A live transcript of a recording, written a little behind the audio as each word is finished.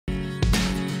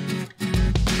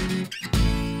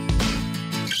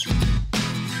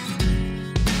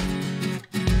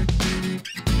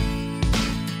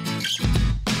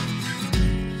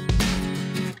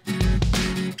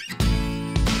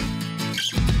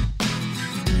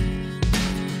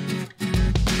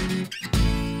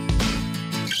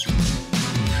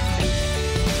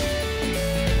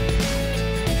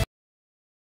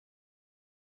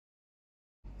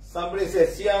Somebody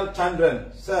says, C.R.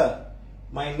 Chandran, sir,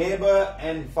 my neighbor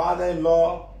and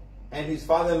father-in-law and his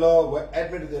father-in-law were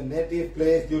admitted to their native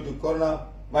place due to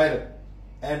coronavirus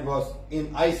and was in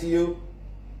ICU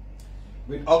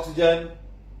with oxygen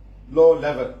low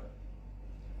level.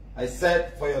 I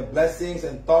said for your blessings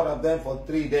and thought of them for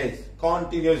 3 days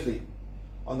continuously.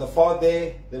 On the 4th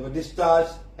day, they were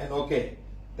discharged and okay.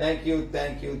 Thank you,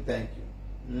 thank you, thank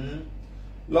you.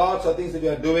 Lots of things that we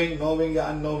are doing, knowingly,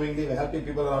 unknowingly, we're helping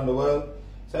people around the world.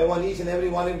 So I want each and every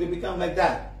one of you to become like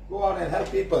that. Go out and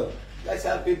help people. Let's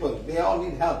help people. They all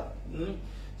need help.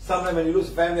 Sometimes when you lose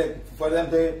family, for them,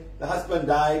 the husband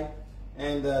died,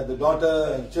 and the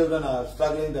daughter and children are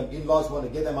struggling. The in-laws want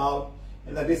to get them out.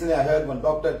 And then recently I heard one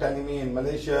doctor telling me in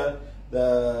Malaysia,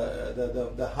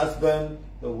 the husband,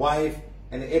 the wife,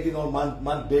 and the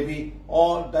 18-month baby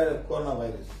all died of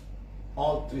coronavirus.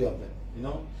 All 3 of them. You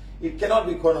know, it cannot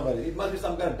be coronavirus. It must be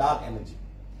some kind of dark energy.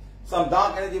 Some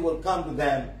dark energy will come to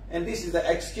them, and this is the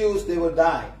excuse they will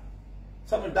die.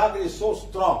 Some dark energy is so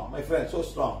strong, my friend, so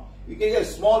strong. You can get a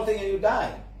small thing and you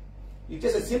die. It's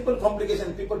just a simple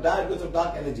complication. People die because of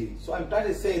dark energy. So I'm trying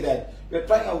to say that we are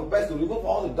trying our best to remove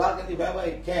all the dark energy wherever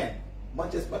we can,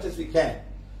 much as we can.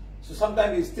 So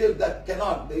sometimes we still that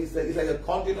cannot. It's like a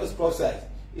continuous process.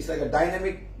 It's like a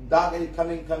dynamic dark energy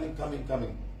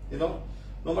coming. You know,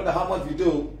 no matter how much we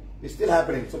do, it's still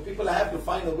happening. So people have to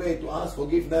find a way to ask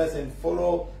forgiveness and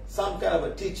follow some kind of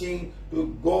a teaching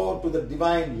to go to the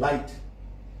divine light.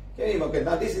 Okay,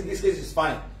 now this case is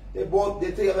fine. The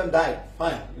 3 of them died,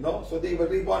 fine, you know, so they were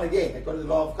reborn again according to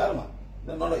the law of karma.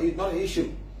 Not an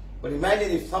issue. But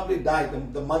imagine if somebody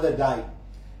died, the mother died,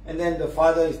 and then the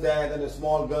father is there, then the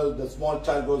small girl, the small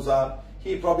child grows up.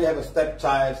 He probably have a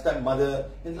stepchild, stepmother,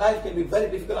 and life can be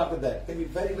very difficult after that. Can be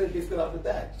very, very difficult after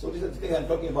that. So this is the thing I'm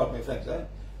talking about, my friends.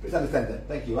 Please understand that.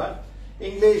 Thank you.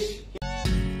 English.